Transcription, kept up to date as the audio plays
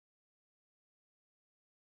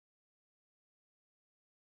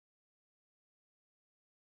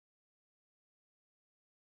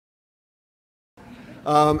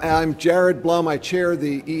I'm Jared Blum. I chair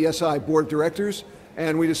the ESI Board of Directors,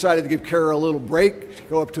 and we decided to give Kara a little break,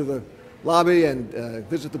 go up to the lobby and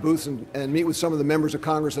visit the booths and meet with some of the members of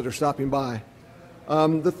Congress that are stopping by.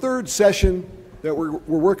 The third session that we're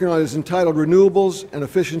working on is entitled Renewables and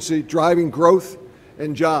Efficiency, Driving Growth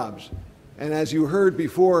and Jobs. And as you heard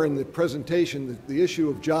before in the presentation, the issue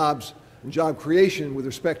of jobs and job creation with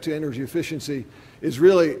respect to energy efficiency is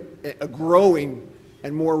really a growing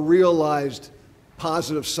and more realized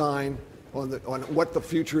positive sign on what the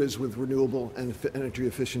future is with renewable and energy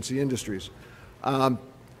efficiency industries.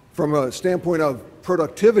 From a standpoint of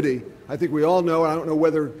productivity, I think we all know, and I don't know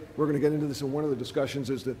whether we're going to get into this in one of the discussions,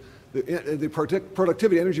 is that the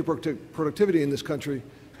productivity, energy productivity in this country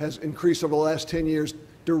has increased over the last 10 years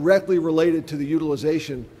directly related to the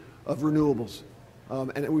utilization of renewables.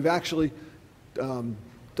 And we've actually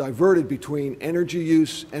diverted between energy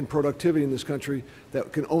use and productivity in this country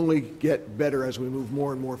that can only get better as we move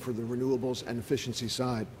more and more for the renewables and efficiency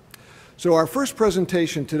side. So our first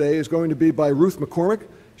presentation today is going to be by Ruth McCormick.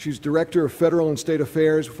 She's Director of Federal and State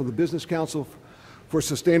Affairs for the Business Council for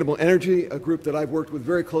Sustainable Energy, a group that I've worked with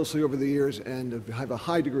very closely over the years and have a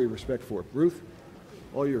high degree of respect for. Ruth,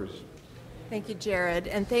 all yours. Thank you, Jared,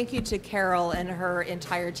 and thank you to Carol and her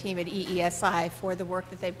entire team at EESI for the work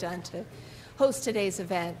that they've done to host today's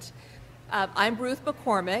event. I'm Ruth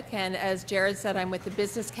McCormick, and as Jared said, I'm with the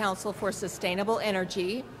Business Council for Sustainable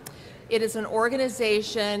Energy. It is an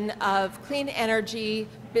organization of clean energy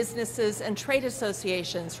businesses and trade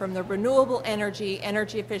associations from the renewable energy,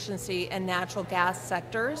 energy efficiency, and natural gas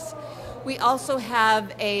sectors. We also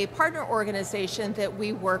have a partner organization that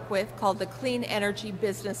we work with called the Clean Energy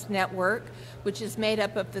Business Network, which is made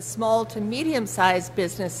up of the small to medium-sized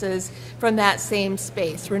businesses from that same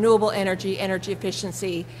space, renewable energy, energy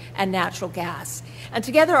efficiency, and natural gas. And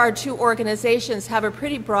together our two organizations have a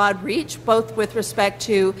pretty broad reach, both with respect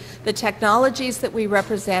to the technologies that we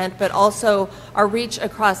represent, but also our reach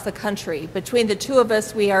across the country. Between the two of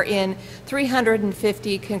us, we are in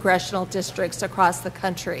 350 congressional districts across the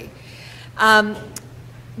country.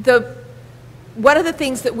 One of the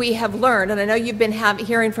things that we have learned, and I know you've been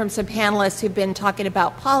hearing from some panelists who've been talking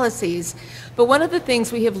about policies, but one of the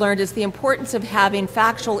things we have learned is the importance of having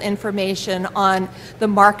factual information on the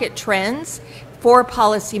market trends for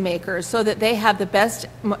policymakers so that they have the best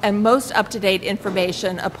and most up-to-date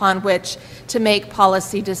information upon which to make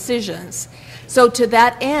policy decisions. So to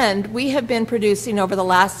that end, we have been producing over the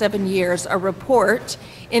last 7 years a report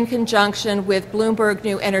in conjunction with Bloomberg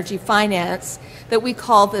New Energy Finance that we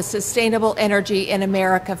call the Sustainable Energy in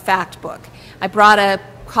America Fact Book. I brought a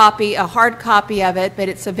hard copy of it, but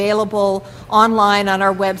it's available online on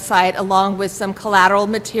our website along with some collateral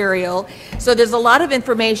material. So there's a lot of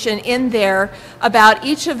information in there about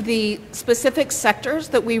each of the specific sectors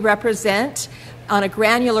that we represent on a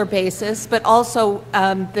granular basis, but also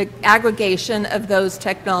the aggregation of those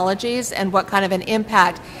technologies and what kind of an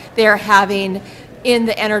impact they're having in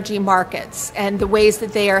the energy markets and the ways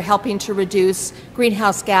that they are helping to reduce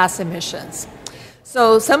greenhouse gas emissions.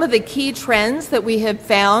 So some of the key trends that we have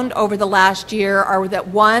found over the last year are that,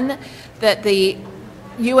 one, that the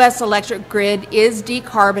U.S. electric grid is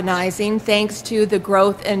decarbonizing thanks to the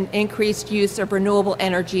growth and increased use of renewable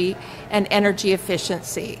energy and energy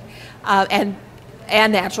efficiency.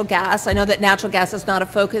 And natural gas. I know that natural gas is not a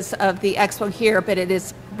focus of the expo here, but it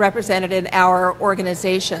is represented in our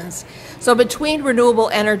organizations. So between renewable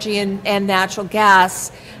energy and natural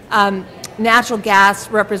gas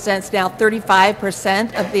represents now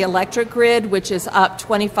 35% of the electric grid, which is up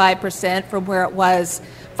 25% from where it was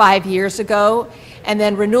 5 years ago. And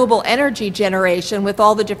then renewable energy generation, with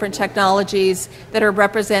all the different technologies that are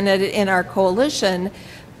represented in our coalition,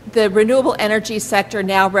 the renewable energy sector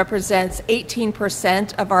now represents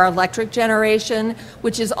 18% of our electric generation,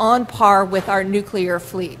 which is on par with our nuclear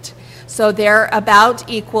fleet. So they're about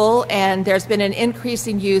equal, and there's been an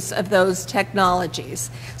increasing use of those technologies.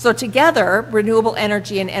 So together, renewable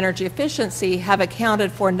energy and energy efficiency have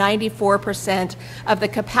accounted for 94% of the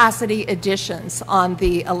capacity additions on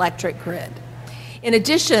the electric grid. In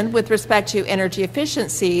addition, with respect to energy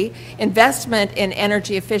efficiency, investment in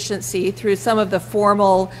energy efficiency through some of the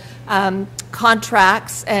formal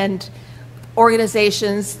contracts and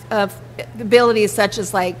organizations of abilities such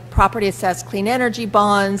as like property assessed clean energy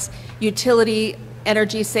bonds, utility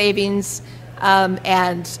energy savings,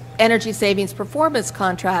 and energy savings performance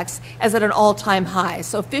contracts is at an all-time high.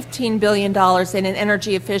 So $15 billion in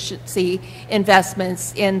energy efficiency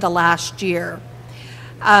investments in the last year.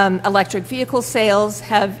 Electric vehicle sales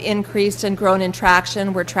have increased and grown in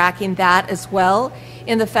traction. We're tracking that as well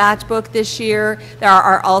in the fact book this year. There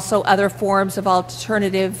are also other forms of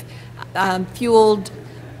alternative fueled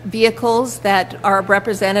vehicles that are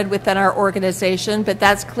represented within our organization, but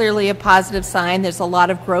that's clearly a positive sign. There's a lot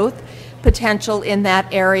of growth potential in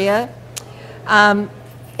that area.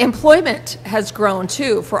 Employment has grown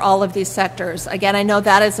too for all of these sectors. Again, I know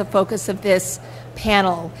that is a focus of this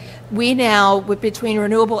panel. We now, between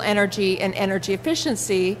renewable energy and energy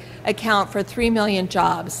efficiency, account for 3 million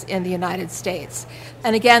jobs in the United States.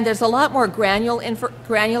 And again, there's a lot more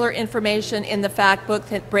granular information in the fact book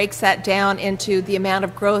that breaks that down into the amount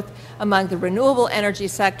of growth among the renewable energy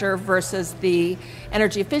sector versus the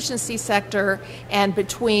energy efficiency sector, and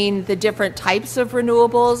between the different types of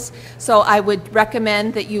renewables. So I would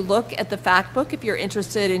recommend that you look at the fact book if you're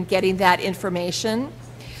interested in getting that information.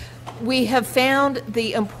 We have found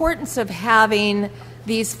the importance of having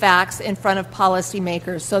these facts in front of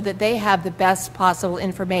policymakers so that they have the best possible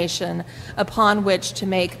information upon which to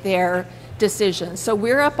make their decisions. So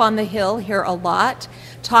we're up on the Hill here a lot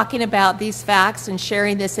talking about these facts and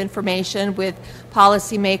sharing this information with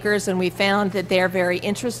policymakers, and we found that they're very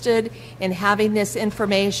interested in having this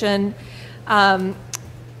information. And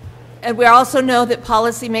we also know that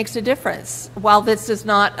policy makes a difference. While this is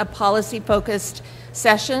not a policy-focused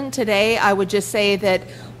session today, I would just say that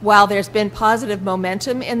while there's been positive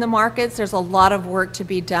momentum in the markets, there's a lot of work to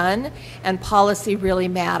be done, and policy really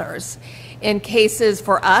matters. In cases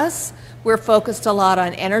for us, we're focused a lot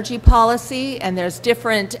on energy policy, and there's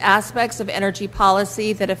different aspects of energy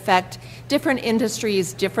policy that affect different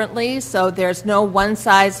industries differently, so there's no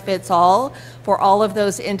one-size-fits-all for all of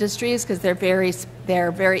those industries because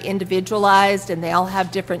they're very individualized, and they all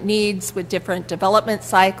have different needs with different development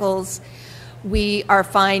cycles. We are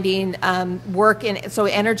finding work in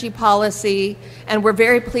energy policy, and we're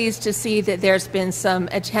very pleased to see that there's been some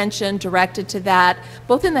attention directed to that,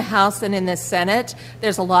 both in the House and in the Senate.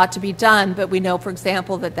 There's a lot to be done, but we know, for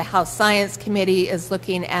example, that the House Science Committee is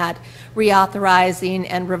looking at reauthorizing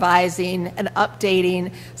and revising and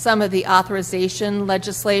updating some of the authorization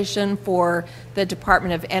legislation for the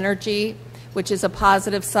Department of Energy, which is a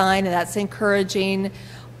positive sign, and that's encouraging.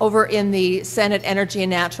 Over in the Senate Energy and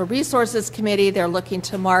Natural Resources Committee, they're looking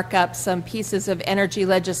to mark up some pieces of energy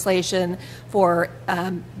legislation for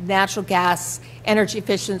natural gas, energy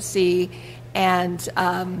efficiency, and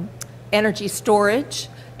energy storage,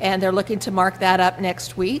 and they're looking to mark that up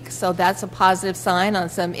next week. So that's a positive sign on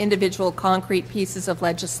some individual concrete pieces of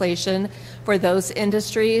legislation for those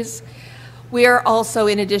industries. We are also,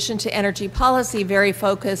 in addition to energy policy, very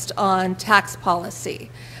focused on tax policy.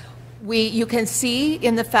 You can see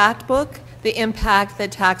in the fact book the impact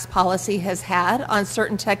that tax policy has had on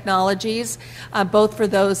certain technologies, both for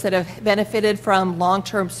those that have benefited from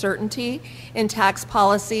long-term certainty in tax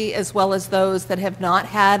policy, as well as those that have not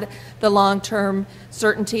had the long-term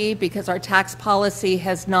certainty, because our tax policy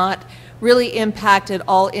has not really impacted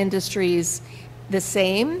all industries the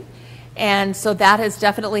same. And so that has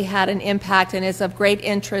definitely had an impact and is of great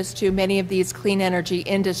interest to many of these clean energy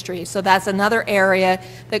industries. So that's another area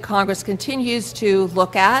that Congress continues to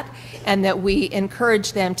look at and that we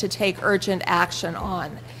encourage them to take urgent action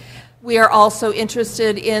on. We are also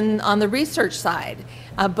interested on the research side,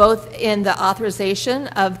 both in the authorization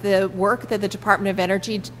of the work that the Department of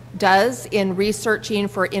Energy does in researching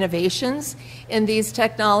for innovations in these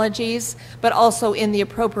technologies, but also in the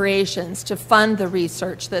appropriations to fund the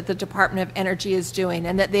research that the Department of Energy is doing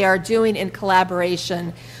and that they are doing in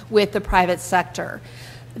collaboration with the private sector.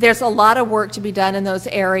 There's a lot of work to be done in those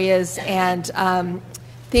areas, and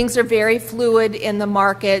things are very fluid in the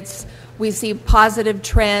markets. We see positive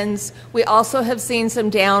trends. We also have seen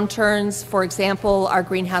some downturns. For example, our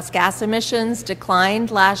greenhouse gas emissions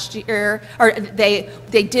declined last year, or they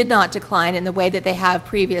did not decline in the way that they have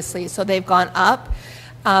previously, so they've gone up.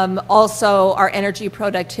 Also, our energy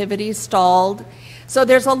productivity stalled. So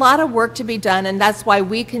there's a lot of work to be done, and that's why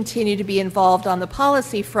we continue to be involved on the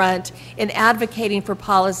policy front in advocating for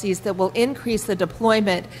policies that will increase the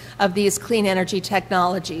deployment of these clean energy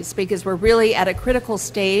technologies, because we're really at a critical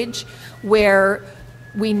stage where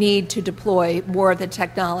we need to deploy more of the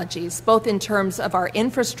technologies, both in terms of our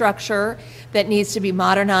infrastructure that needs to be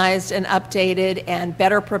modernized and updated and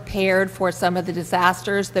better prepared for some of the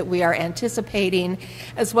disasters that we are anticipating,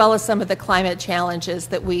 as well as some of the climate challenges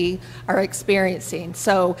that we are experiencing.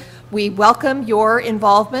 So we welcome your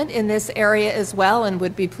involvement in this area as well, and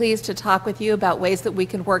would be pleased to talk with you about ways that we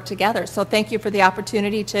can work together. So thank you for the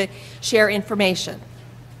opportunity to share information.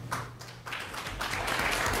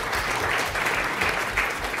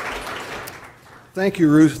 Thank you,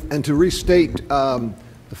 Ruth. And to restate, the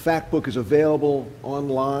fact book is available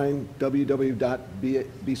online, www.bcse.org.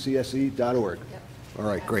 Yep. All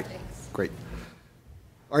right, great, great.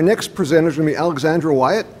 Our next presenter is going to be Alexandra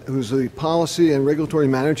Wyatt, who's the Policy and Regulatory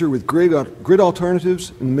Manager with Grid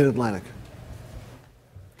Alternatives in the Mid-Atlantic.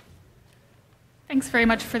 Thanks very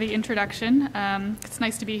much for the introduction. It's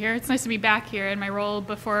nice to be here. It's nice to be back here. In my role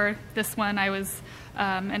before this one, I was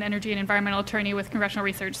an energy and environmental attorney with Congressional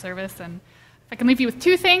Research Service. And if I can leave you with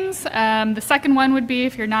two things, the second one would be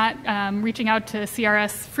if you're not reaching out to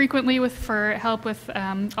CRS frequently for help with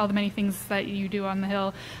all the many things that you do on the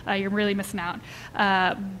Hill, you're really missing out.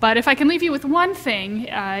 But if I can leave you with one thing,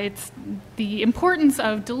 it's the importance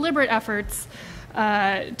of deliberate efforts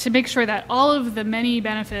to make sure that all of the many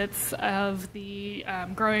benefits of the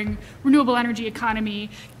growing renewable energy economy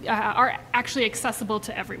are actually accessible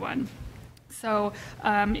to everyone. So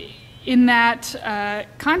in that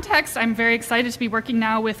context, I'm very excited to be working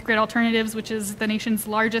now with Grid Alternatives, which is the nation's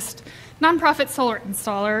largest nonprofit solar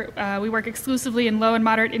installer. We work exclusively in low and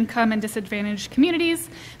moderate income and disadvantaged communities,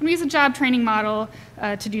 and we use a job training model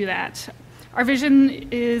to do that. Our vision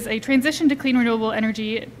is a transition to clean renewable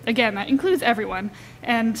energy. Again, that includes everyone,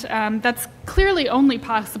 and that's clearly only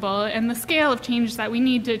possible, and the scale of change that we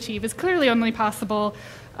need to achieve is clearly only possible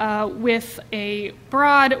with a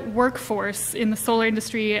broad workforce in the solar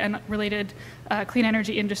industry and related clean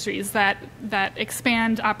energy industries that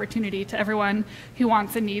expand opportunity to everyone who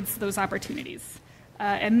wants and needs those opportunities.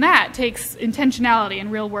 And that takes intentionality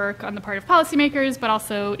and real work on the part of policymakers, but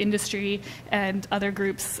also industry and other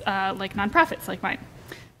groups like nonprofits like mine.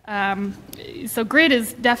 So Grid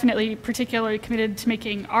is definitely particularly committed to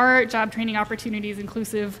making our job training opportunities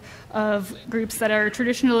inclusive of groups that are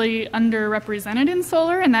traditionally underrepresented in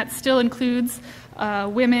solar, and that still includes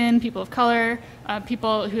women, people of color,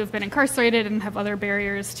 people who have been incarcerated and have other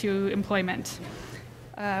barriers to employment.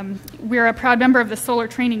 We're a proud member of the Solar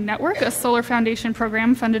Training Network, a solar foundation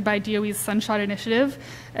program funded by DOE's Sunshot Initiative.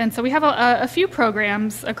 And so we have a few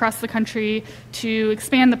programs across the country to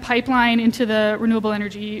expand the pipeline into the renewable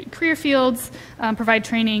energy career fields, provide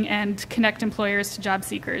training, and connect employers to job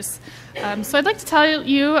seekers. So I'd like to tell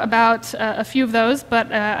you about a few of those,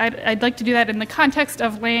 but I'd like to do that in the context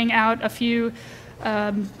of laying out a few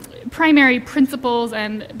primary principles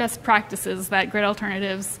and best practices that Grid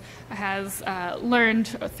Alternatives has learned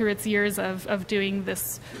through its years of doing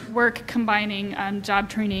this work, combining job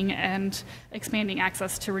training and expanding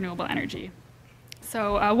access to renewable energy.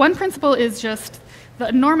 So one principle is just the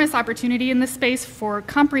enormous opportunity in this space for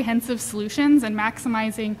comprehensive solutions and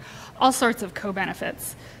maximizing all sorts of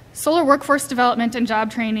co-benefits. Solar workforce development and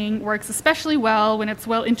job training works especially well when it's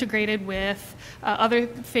well integrated with other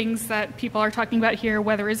things that people are talking about here,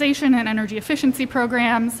 weatherization and energy efficiency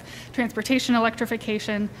programs, transportation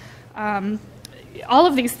electrification. All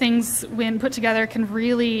of these things, when put together, can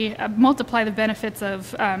really multiply the benefits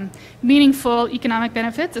of meaningful economic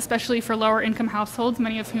benefits, especially for lower income households,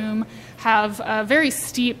 many of whom have very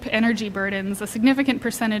steep energy burdens. A significant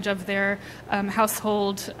percentage of their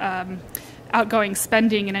household outgoing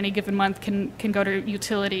spending in any given month can go to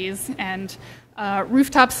utilities, and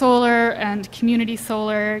rooftop solar and community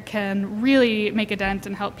solar can really make a dent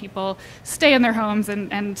and help people stay in their homes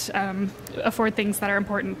and afford things that are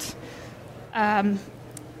important.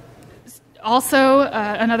 Also,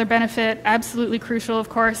 another benefit, absolutely crucial, of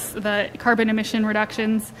course, the carbon emission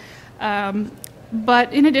reductions.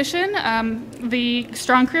 But in addition, the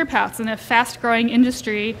strong career paths in a fast-growing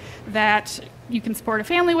industry that you can support a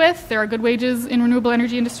family with. There are good wages in renewable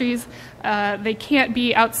energy industries. They can't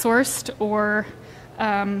be outsourced or,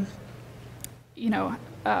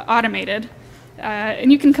 automated.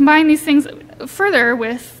 And you can combine these things further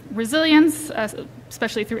with resilience,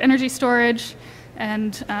 especially through energy storage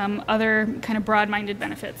and other kind of broad-minded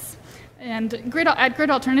benefits. And at Grid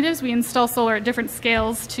Alternatives, we install solar at different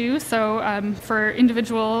scales too. So for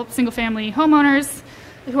individual single-family homeowners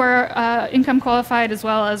who are income qualified, as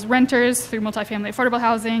well as renters through multifamily affordable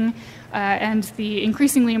housing, and the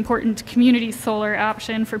increasingly important community solar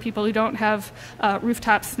option for people who don't have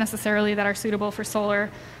rooftops necessarily that are suitable for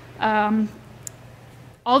solar.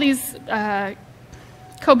 All these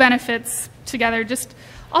co-benefits together just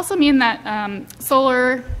also mean that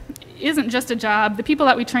solar isn't just a job. The people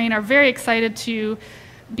that we train are very excited to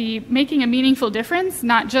be making a meaningful difference,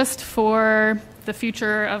 not just for the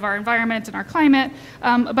future of our environment and our climate,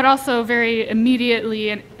 but also very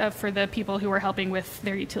immediately for the people who are helping with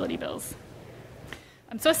their utility bills.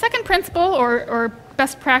 So a second principle or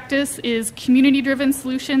best practice is community-driven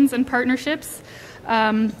solutions and partnerships.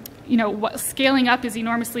 Scaling up is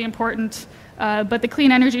enormously important, but the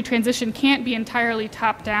clean energy transition can't be entirely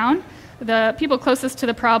top-down. the people closest to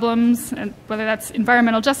the problems, and whether that's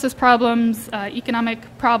environmental justice problems, economic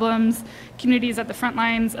problems, communities at the front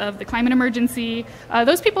lines of the climate emergency,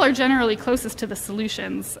 those people are generally closest to the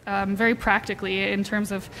solutions, very practically in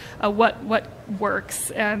terms of what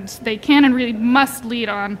works. And they can and really must lead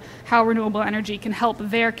on how renewable energy can help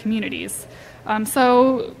their communities.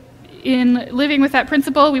 So in living with that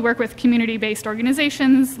principle, we work with community-based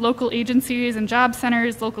organizations, local agencies and job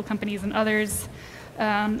centers, local companies and others,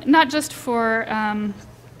 not just so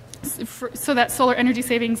that solar energy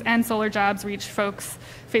savings and solar jobs reach folks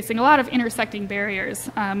facing a lot of intersecting barriers.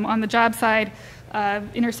 On the job side,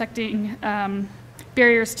 intersecting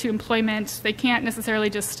barriers to employment. They can't necessarily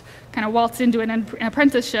just kind of waltz into an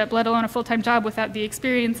apprenticeship, let alone a full-time job, without the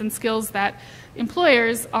experience and skills that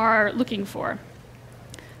employers are looking for.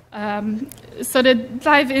 So to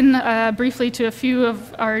dive in briefly to a few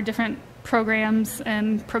of our different programs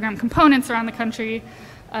and program components around the country,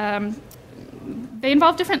 they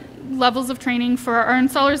involve different levels of training. For our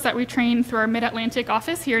installers that we train through our Mid-Atlantic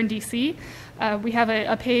office here in DC, we have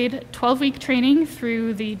a paid 12-week training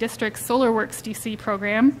through the district's SolarWorks DC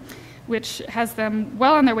program, which has them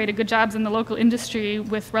well on their way to good jobs in the local industry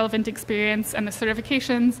with relevant experience and the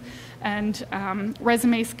certifications and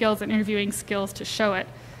resume skills and interviewing skills to show it.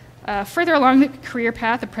 Further along the career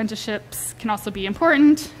path, apprenticeships can also be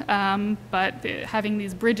important, but having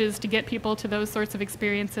these bridges to get people to those sorts of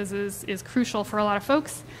experiences is crucial for a lot of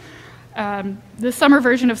folks. The summer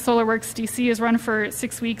version of SolarWorks DC is run for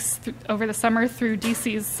 6 weeks over the summer through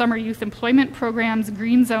DC's Summer Youth Employment Program's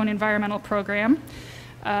Green Zone Environmental Program.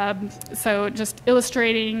 So just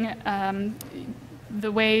illustrating the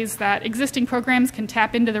ways that existing programs can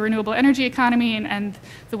tap into the renewable energy economy and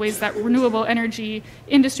the ways that renewable energy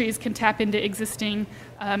industries can tap into existing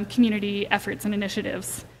community efforts and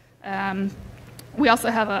initiatives. We also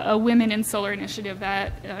have a Women in Solar initiative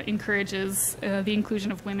that encourages the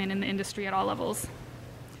inclusion of women in the industry at all levels.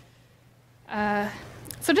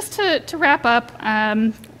 So just to wrap up,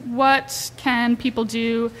 what can people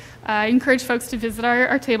do? I encourage folks to visit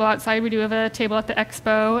our table outside. We do have a table at the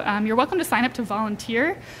EXPO. You're welcome to sign up to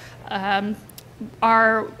volunteer.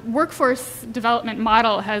 Our workforce development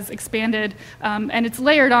model has expanded, and it's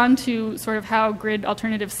layered onto sort of how Grid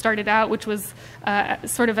Alternatives started out, which was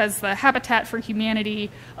sort of as the habitat for humanity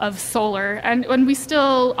of solar, and we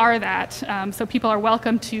still are that. So people are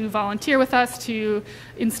welcome to volunteer with us to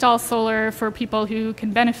install solar for people who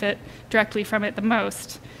can benefit directly from it the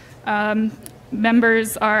most.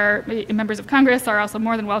 Members of Congress are also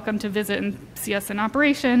more than welcome to visit and see us in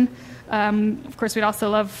operation. Of course, we'd also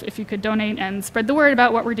love if you could donate and spread the word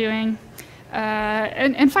about what we're doing.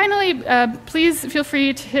 And finally, please feel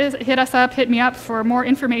free to hit us up, hit me up for more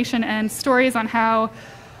information and stories on how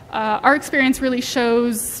our experience really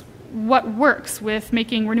shows what works with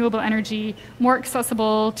making renewable energy more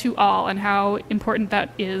accessible to all and how important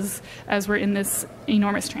that is as we're in this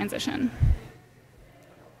enormous transition.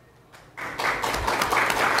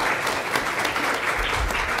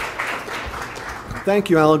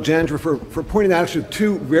 Thank you, Alexandra, for pointing out actually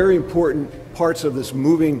two very important parts of this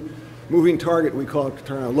moving target. We call it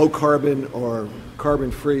low carbon or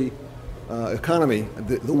carbon-free economy.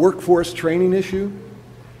 The workforce training issue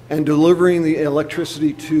and delivering the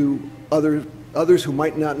electricity to others who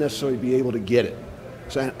might not necessarily be able to get it.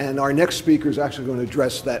 So, and our next speaker is actually going to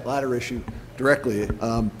address that latter issue directly.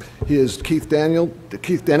 He is Keith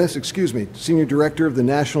Dennis, Senior Director of the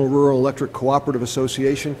National Rural Electric Cooperative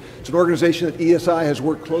Association. It's an organization that ESI has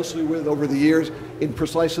worked closely with over the years in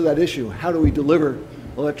precisely that issue. How do we deliver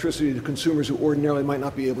electricity to consumers who ordinarily might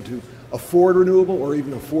not be able to afford renewable or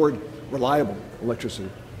even afford reliable electricity?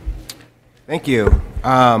 Thank you.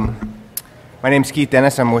 My name is Keith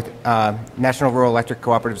Dennis. I'm with National Rural Electric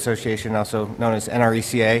Cooperative Association, also known as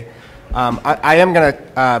NRECA. I am going to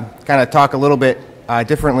kind of talk a little bit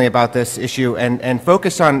differently about this issue and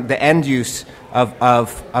focus on the end use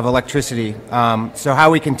of electricity, so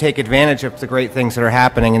how we can take advantage of the great things that are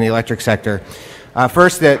happening in the electric sector.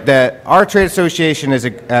 First, our trade association is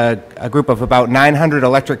a group of about 900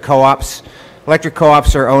 electric co-ops. Electric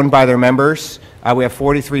co-ops are owned by their members. We have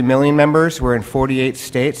 43 million members. We're in 48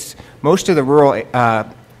 states. Most of the rural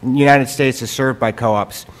United States is served by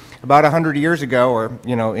co-ops. About 100 years ago, or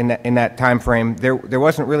in that time frame, there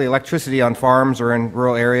wasn't really electricity on farms or in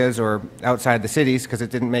rural areas or outside the cities because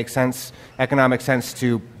it didn't make economic sense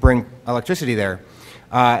to bring electricity there.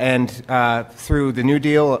 And through the New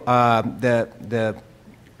Deal, the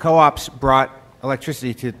co-ops brought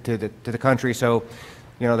electricity to the country. So,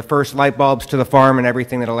 the first light bulbs to the farm and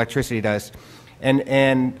everything that electricity does.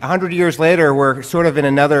 And 100 years later, we're sort of in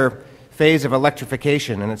another phase of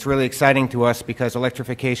electrification, and it's really exciting to us because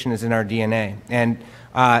electrification is in our DNA. And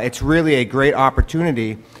it's really a great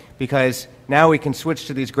opportunity because now we can switch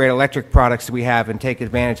to these great electric products that we have and take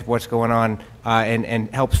advantage of what's going on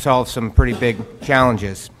and help solve some pretty big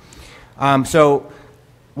challenges. So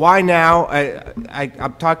why now?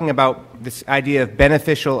 I'm talking about this idea of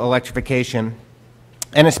beneficial electrification,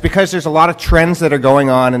 and it's because there's a lot of trends that are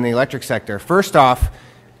going on in the electric sector. First off,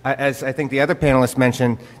 as I think the other panelists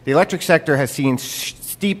mentioned, the electric sector has seen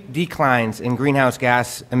steep declines in greenhouse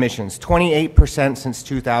gas emissions, 28% since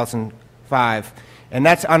 2005, and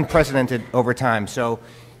that's unprecedented over time. So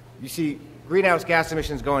you see greenhouse gas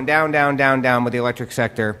emissions going down, down, down, down with the electric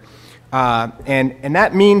sector, and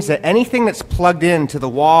that means that anything that's plugged into the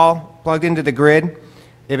wall, plugged into the grid,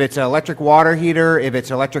 if it's an electric water heater, if it's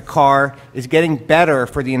an electric car, is getting better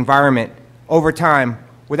for the environment over time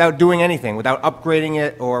without doing anything, without upgrading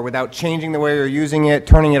it or without changing the way you're using it,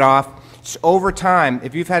 turning it off. So over time,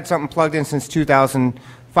 if you've had something plugged in since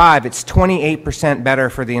 2005, it's 28% better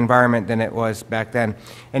for the environment than it was back then.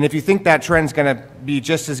 And if you think that trend's going to be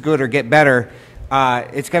just as good or get better,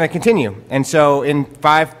 it's going to continue. And so in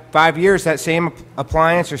five years, that same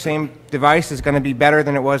appliance or same device is going to be better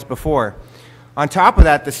than it was before. On top of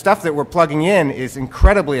that, the stuff that we're plugging in is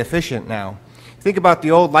incredibly efficient now. Think about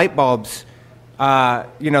the old light bulbs.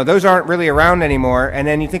 You know, those aren't really around anymore. And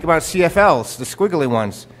then you think about CFLs, the squiggly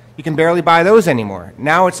ones. You can barely buy those anymore.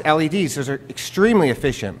 Now it's LEDs. Those are extremely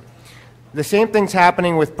efficient. The same thing's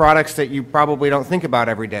happening with products that you probably don't think about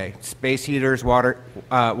every day. Space heaters, water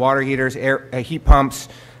heaters, heat pumps.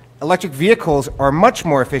 Electric vehicles are much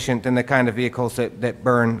more efficient than the kind of vehicles that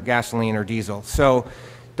burn gasoline or diesel. So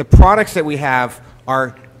the products that we have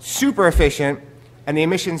are super efficient, and the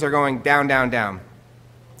emissions are going down, down, down.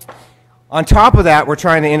 On top of that, we're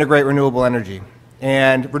trying to integrate renewable energy.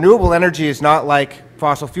 And renewable energy is not like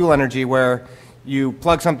fossil fuel energy where you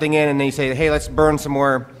plug something in and then you say, hey, let's burn some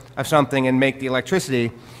more of something and make the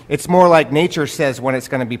electricity. It's more like nature says when it's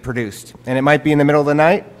going to be produced. And it might be in the middle of the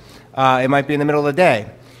night. It might be in the middle of the day.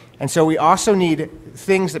 And so we also need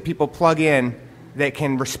things that people plug in that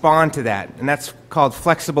can respond to that. And that's called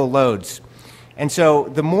flexible loads. And so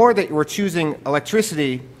the more that we're choosing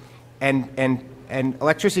electricity and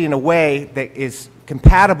electricity in a way that is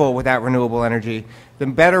compatible with that renewable energy, the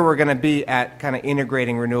better we're going to be at kind of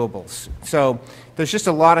integrating renewables. So there's just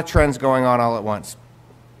a lot of trends going on all at once.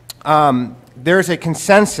 There's a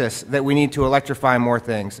consensus that we need to electrify more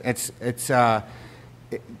things.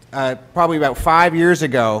 Probably about 5 years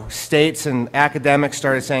ago, states and academics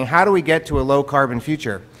started saying, how do we get to a low-carbon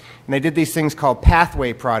future? And they did these things called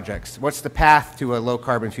pathway projects. What's the path to a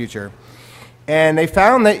low-carbon future? And they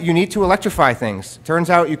found that you need to electrify things. Turns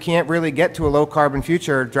out you can't really get to a low-carbon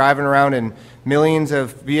future driving around in millions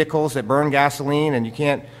of vehicles that burn gasoline, and you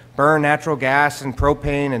can't burn natural gas and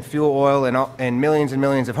propane and fuel oil in millions and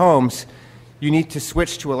millions of homes. You need to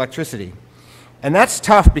switch to electricity. And that's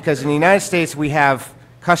tough because in the United States we have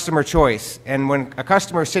customer choice. And when a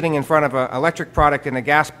customer is sitting in front of an electric product and a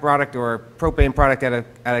gas product or a propane product at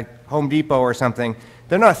a Home Depot or something,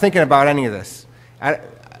 they're not thinking about any of this.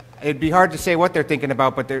 It'd be hard to say what they're thinking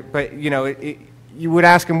about, but you know, you would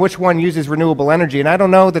ask them which one uses renewable energy, and I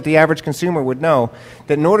don't know that the average consumer would know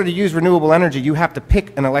that in order to use renewable energy, you have to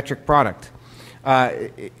pick an electric product.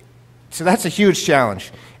 So that's a huge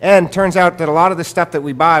challenge. And turns out that a lot of the stuff that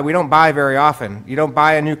we buy, we don't buy very often. You don't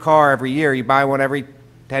buy a new car every year. You buy one every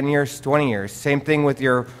 10 years, 20 years. Same thing with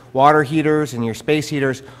your water heaters and your space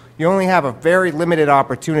heaters. You only have a very limited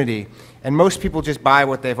opportunity, and most people just buy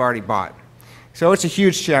what they've already bought. So it's a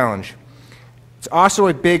huge challenge. It's also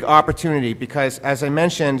a big opportunity because, as I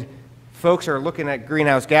mentioned, folks are looking at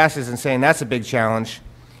greenhouse gases and saying that's a big challenge.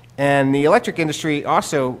 And the electric industry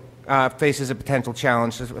also faces a potential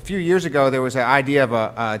challenge. A few years ago, there was an idea of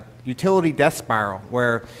a utility death spiral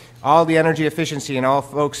where all the energy efficiency and all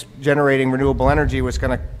folks generating renewable energy was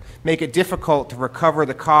going to make it difficult to recover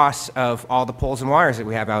the costs of all the poles and wires that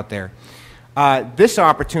we have out there. This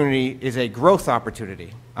opportunity is a growth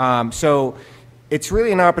opportunity. So it's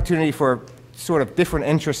really an opportunity for sort of different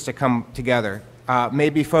interests to come together.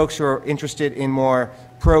 Maybe folks who are interested in more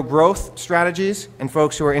pro-growth strategies and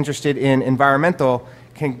folks who are interested in environmental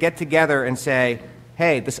can get together and say,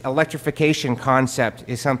 hey, this electrification concept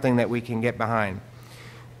is something that we can get behind.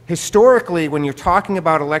 Historically, when you're talking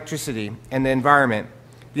about electricity and the environment,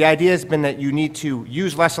 the idea has been that you need to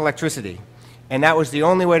use less electricity. And that was the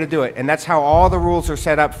only way to do it. And that's how all the rules are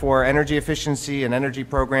set up for energy efficiency and energy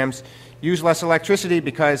programs. Use less electricity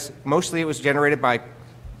because mostly it was generated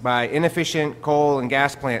by inefficient coal and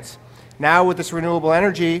gas plants. Now with this renewable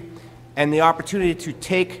energy and the opportunity to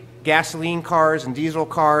take gasoline cars and diesel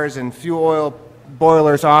cars and fuel oil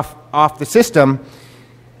boilers off the system,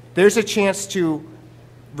 there's a chance to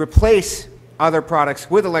replace other products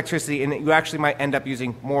with electricity, and you actually might end up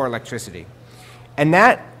using more electricity. And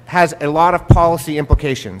that has a lot of policy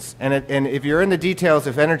implications. And if you're in the details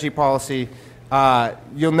of energy policy,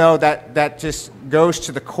 you'll know that that just goes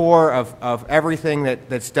to the core of everything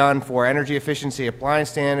that's done for energy efficiency appliance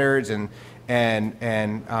standards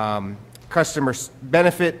and customer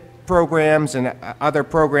benefit programs and other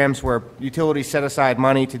programs where utilities set aside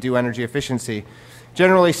money to do energy efficiency.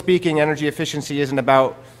 Generally speaking, energy efficiency isn't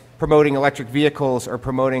about promoting electric vehicles or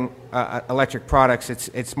promoting electric products.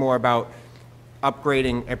 It's more about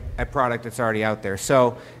upgrading a product that's already out there.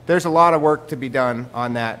 So there's a lot of work to be done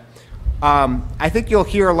on that. I think you'll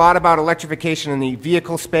hear a lot about electrification in the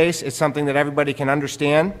vehicle space. It's something that everybody can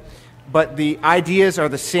understand, but the ideas are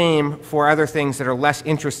the same for other things that are less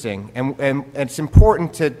interesting. And it's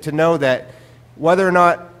important to know that whether or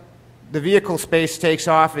not the vehicle space takes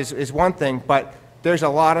off is one thing, but there's a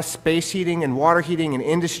lot of space heating and water heating and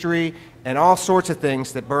industry and all sorts of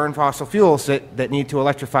things that burn fossil fuels that need to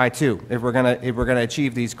electrify too if we're gonna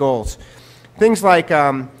achieve these goals. Things like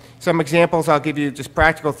some examples I'll give you, just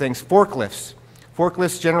practical things. Forklifts.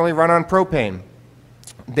 Forklifts generally run on propane.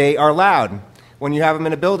 They are loud. When you have them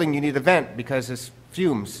in a building, you need a vent because it's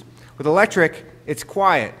fumes. With electric, it's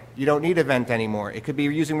quiet. You don't need a vent anymore. It could be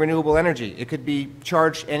using renewable energy. It could be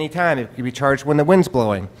charged anytime. It could be charged when the wind's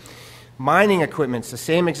blowing. Mining equipment's the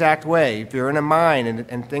same exact way. If you're in a mine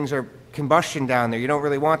and things are combustion down there, you don't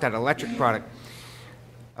really want that electric product.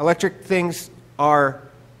 Electric things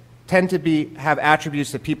tend to have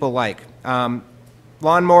attributes that people like.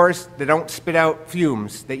 Lawnmowers, they don't spit out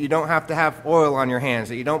fumes, that you don't have to have oil on your hands,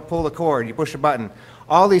 that you don't pull the cord, you push a button.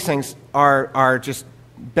 All these things are just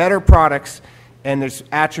better products, and there's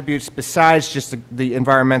attributes besides just the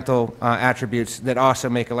environmental attributes that also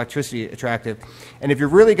make electricity attractive. And if you're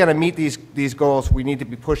really going to meet these goals, we need to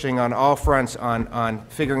be pushing on all fronts on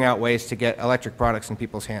figuring out ways to get electric products in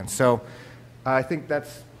people's hands. So I think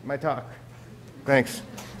that's my talk. Thanks.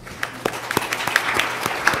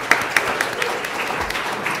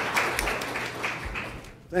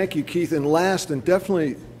 Thank you, Keith. And last and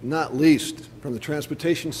definitely not least, from the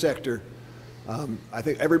transportation sector, I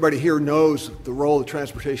think everybody here knows the role that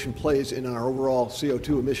transportation plays in our overall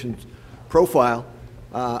CO2 emissions profile.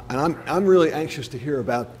 And I'm really anxious to hear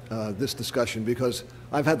about this discussion because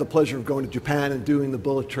I've had the pleasure of going to Japan and doing the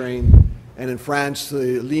bullet train, and in France,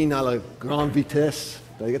 the ligne à la grande vitesse.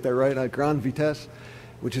 Did I get that right? Grande vitesse,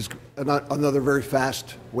 which is another very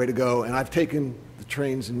fast way to go. And I've taken the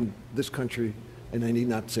trains in this country, and I need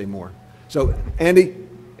not say more. So, Andy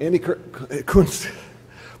Kunz,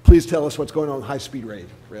 please tell us what's going on with high-speed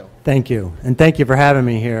rail. Thank you, and thank you for having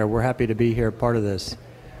me here. We're happy to be here, part of this.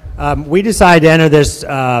 We decided to enter this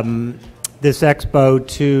expo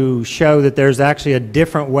to show that there's actually a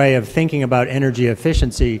different way of thinking about energy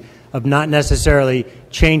efficiency, of not necessarily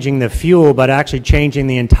changing the fuel, but actually changing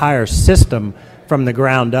the entire system from the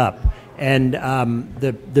ground up. And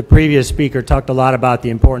the previous speaker talked a lot about the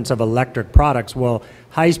importance of electric products. Well,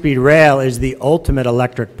 high-speed rail is the ultimate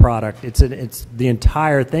electric product. It's the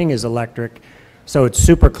entire thing is electric, so it's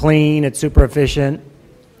super clean, it's super efficient,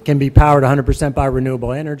 can be powered 100% by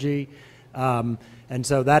renewable energy, and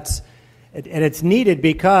so and it's needed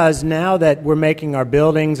because now that we're making our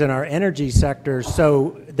buildings and our energy sector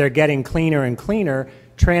so they're getting cleaner and cleaner,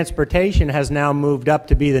 transportation has now moved up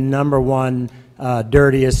to be the #1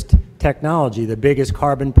 dirtiest technology, the biggest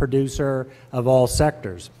carbon producer of all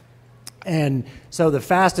sectors. And so the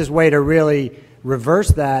fastest way to really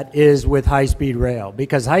reverse that is with high-speed rail,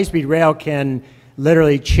 because high-speed rail can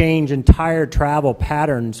literally change entire travel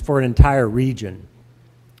patterns for an entire region.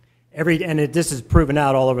 This is proven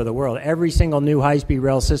out all over the world. Every single new high-speed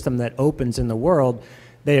rail system that opens in the world,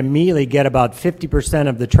 they immediately get about 50%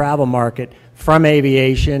 of the travel market from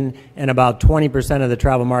aviation and about 20% of the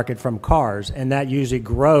travel market from cars. And that usually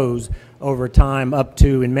grows over time up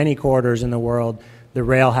to, in many corridors in the world, the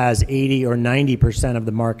rail has 80 or 90% of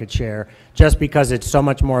the market share, just because it's so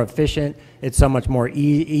much more efficient, it's so much more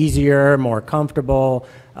easier, more comfortable,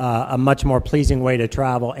 a much more pleasing way to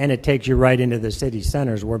travel, and it takes you right into the city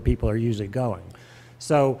centers where people are usually going.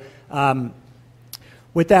 So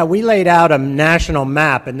with that, we laid out a national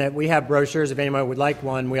map, and that we have brochures if anyone would like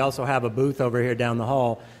one. We also have a booth over here down the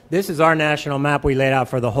hall. This is our national map we laid out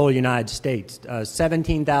for the whole United States.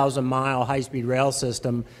 17,000-mile high-speed rail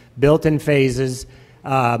system built in phases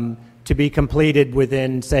to be completed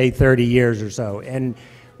within, say, 30 years or so. And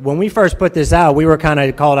when we first put this out, we were kind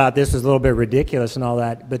of called out, this is a little bit ridiculous and all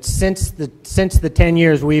that. But since the 10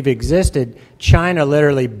 years we've existed, China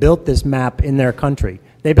literally built this map in their country.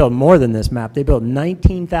 They built more than this map. They built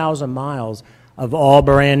 19,000 miles of all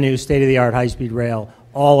brand new state-of-the-art high-speed rail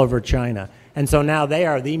all over China. And so now they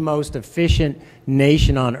are the most efficient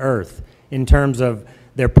nation on earth in terms of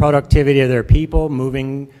their productivity of their people,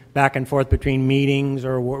 moving back and forth between meetings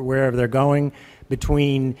or wherever they're going,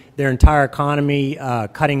 between their entire economy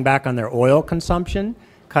cutting back on their oil consumption,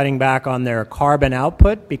 cutting back on their carbon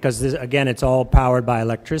output, because this, again, it's all powered by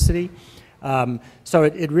electricity. So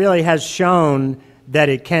it really has shown that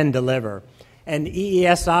it can deliver. And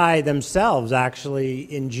EESI themselves actually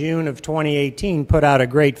in June of 2018 put out a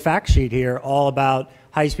great fact sheet here all about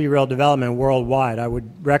high-speed rail development worldwide. I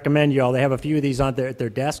would recommend you all, they have a few of these on at their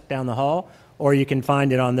desk down the hall, or you can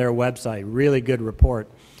find it on their website. Really good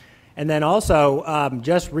report. And then also,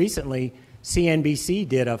 just recently, CNBC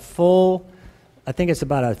did a full, I think it's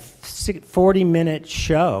about a 40-minute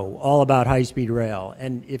show all about high-speed rail.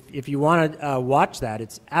 And if you want to watch that,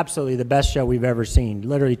 it's absolutely the best show we've ever seen.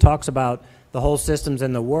 Literally talks about the whole systems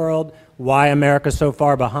in the world, why America's so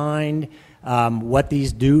far behind, what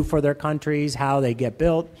these do for their countries, how they get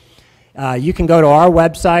built. You can go to our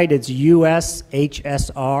website. It's ushsr.com.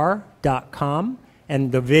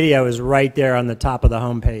 And the video is right there on the top of the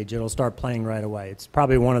homepage. It'll start playing right away. It's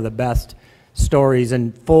probably one of the best stories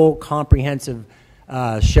and full comprehensive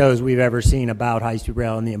shows we've ever seen about high-speed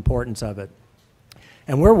rail and the importance of it.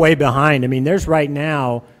 And we're way behind. I mean, there's right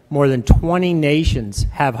now more than 20 nations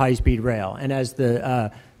have high-speed rail. And as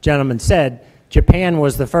the gentleman said, Japan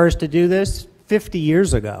was the first to do this 50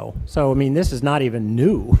 years ago. So, I mean, this is not even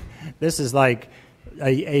new. This is like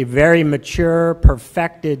a very mature,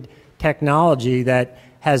 perfected technology that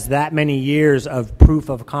has that many years of proof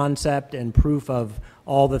of concept and proof of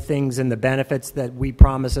all the things and the benefits that we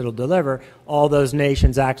promise it'll deliver. All those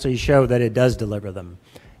nations actually show that it does deliver them.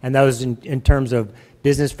 And those in terms of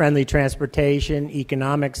business-friendly transportation,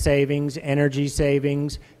 economic savings, energy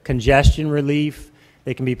savings, congestion relief.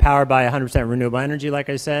 They can be powered by 100% renewable energy, like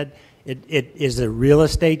I said. It is a real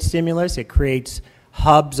estate stimulus. It creates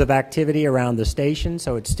hubs of activity around the station,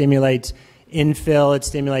 so it stimulates infill, it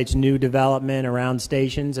stimulates new development around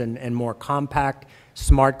stations and more compact,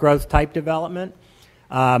 smart growth type development.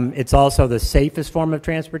 It's also the safest form of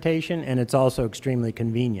transportation, and it's also extremely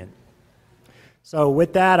convenient. So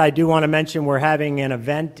with that, I do want to mention we're having an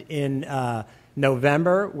event in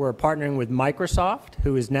November. We're partnering with Microsoft,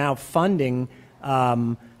 who is now funding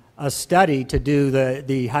a study to do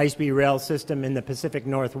the high-speed rail system in the Pacific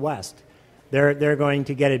Northwest. They're going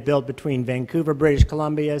to get it built between Vancouver, British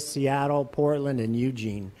Columbia, Seattle, Portland, and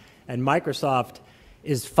Eugene. And Microsoft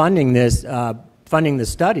is funding this, funding the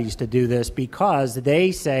studies to do this because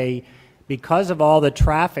they say because of all the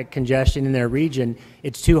traffic congestion in their region,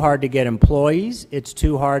 it's too hard to get employees. It's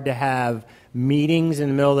too hard to have meetings in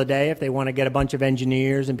the middle of the day if they want to get a bunch of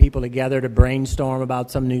engineers and people together to brainstorm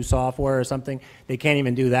about some new software or something. They can't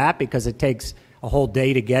even do that because it takes a whole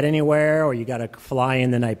day to get anywhere, or you got to fly in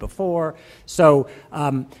the night before. So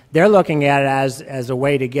they're looking at it as a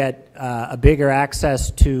way to get a bigger access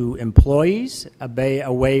to employees,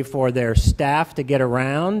 a way for their staff to get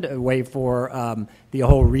around, a way for the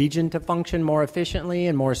whole region to function more efficiently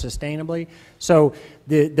and more sustainably. So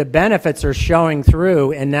the benefits are showing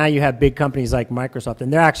through, and now you have big companies like Microsoft,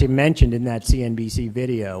 and they're actually mentioned in that CNBC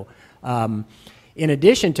video. In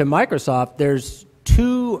addition to Microsoft, there's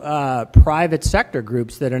two private sector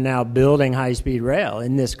groups that are now building high-speed rail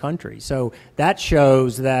in this country. So that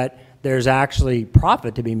shows that there's actually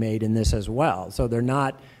profit to be made in this as well. So they're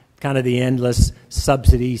not kind of the endless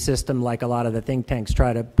subsidy system like a lot of the think tanks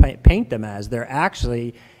try to paint them as. They're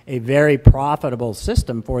actually a very profitable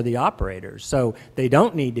system for the operators. So they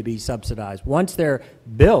don't need to be subsidized. Once they're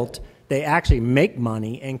built, they actually make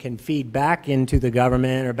money and can feed back into the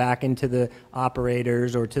government or back into the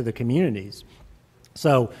operators or to the communities.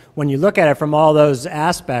 So when you look at it from all those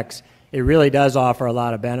aspects, it really does offer a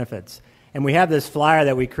lot of benefits. And we have this flyer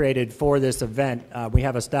that we created for this event. We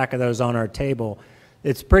have a stack of those on our table.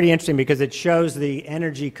 It's pretty interesting because it shows the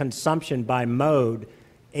energy consumption by mode,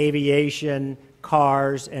 aviation,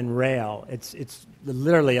 cars, and rail. It's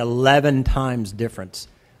literally 11 times difference.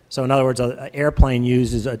 So in other words, an airplane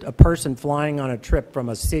uses, a person flying on a trip from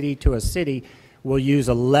a city to a city will use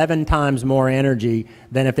 11 times more energy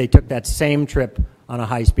than if they took that same trip on a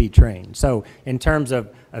high-speed train. So in terms of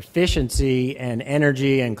efficiency and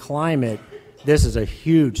energy and climate, this is a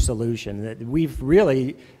huge solution that we've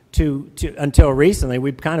really, until recently,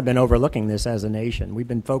 we've kind of been overlooking this as a nation. We've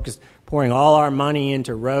been pouring all our money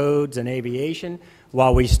into roads and aviation.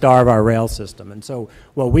 while we starve our rail system. And so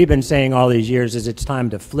what we've been saying all these years is it's time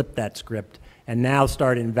to flip that script and now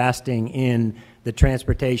start investing in the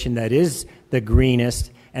transportation that is the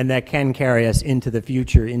greenest and that can carry us into the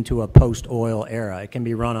future, into a post-oil era. It can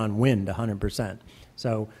be run on wind 100%.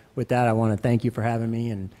 So with that, I want to thank you for having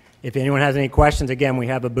me. And if anyone has any questions, again, we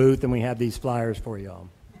have a booth and we have these flyers for you all.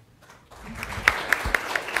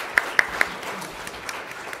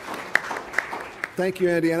 Thank you,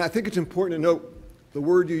 Andy. And I think it's important to note the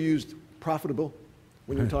word you used, profitable,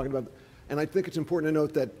 when you're talking about, and I think it's important to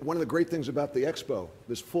note that one of the great things about the Expo,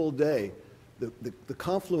 this full day, the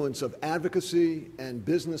confluence of advocacy and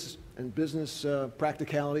business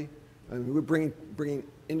practicality. I mean, we're bringing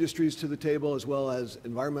industries to the table as well as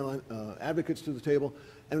environmental advocates to the table,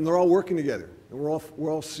 and they're all working together. And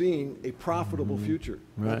we're all seeing a profitable future,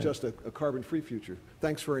 not just a carbon-free future.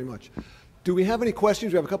 Thanks very much. Do we have any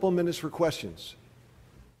questions? We have a couple of minutes for questions.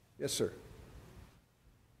 Yes, sir.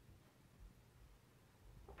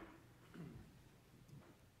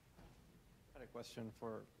 I had a question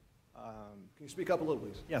for... Can you speak up a little,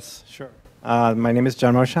 please? Yes, sure. My name is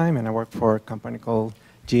John Mosheim, and I work for a company called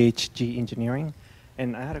GHG Engineering.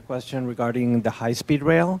 And I had a question regarding the high-speed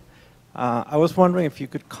rail. I was wondering if you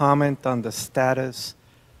could comment on the status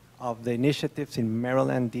of the initiatives in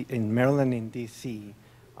Maryland and D.C.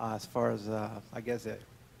 As far as, I guess,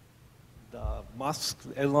 the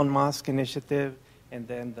Elon Musk initiative, and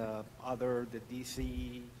then the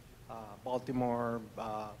D.C., Baltimore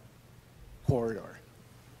corridor.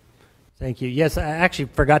 Thank you. Yes, I actually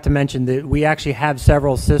forgot to mention that we actually have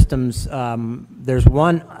several systems. There's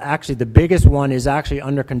one, actually the biggest one is actually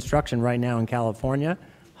under construction right now in California,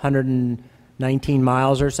 119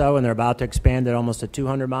 miles or so, and they're about to expand it almost to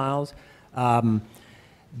 200 miles.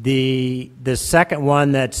 The second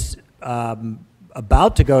one that's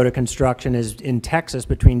about to go to construction is in Texas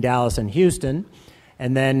between Dallas and Houston.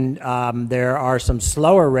 And then there are some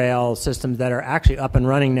slower rail systems that are actually up and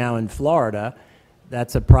running now in Florida.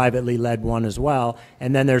 That's a privately led one as well.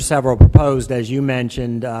 And then there's several proposed, as you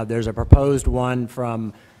mentioned. There's a proposed one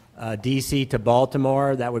from D.C. to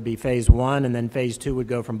Baltimore. That would be phase 1, and then phase 2 would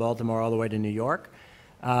go from Baltimore all the way to New York.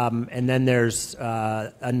 And then there's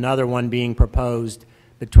another one being proposed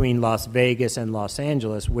between Las Vegas and Los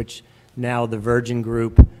Angeles, which now the Virgin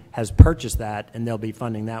Group has purchased that, and they'll be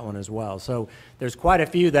funding that one as well. So there's quite a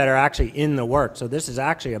few that are actually in the works. So this is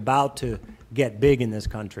actually about to get big in this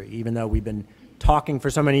country, even though we've been talking for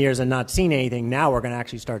so many years and not seen anything. Now we're going to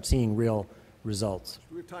actually start seeing real results.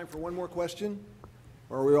 Do we have time for one more question,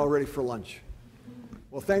 or are we all ready for lunch?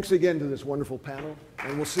 Well, thanks again to this wonderful panel,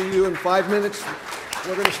 and we'll see you in 5 minutes.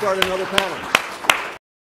 We're going to start another panel.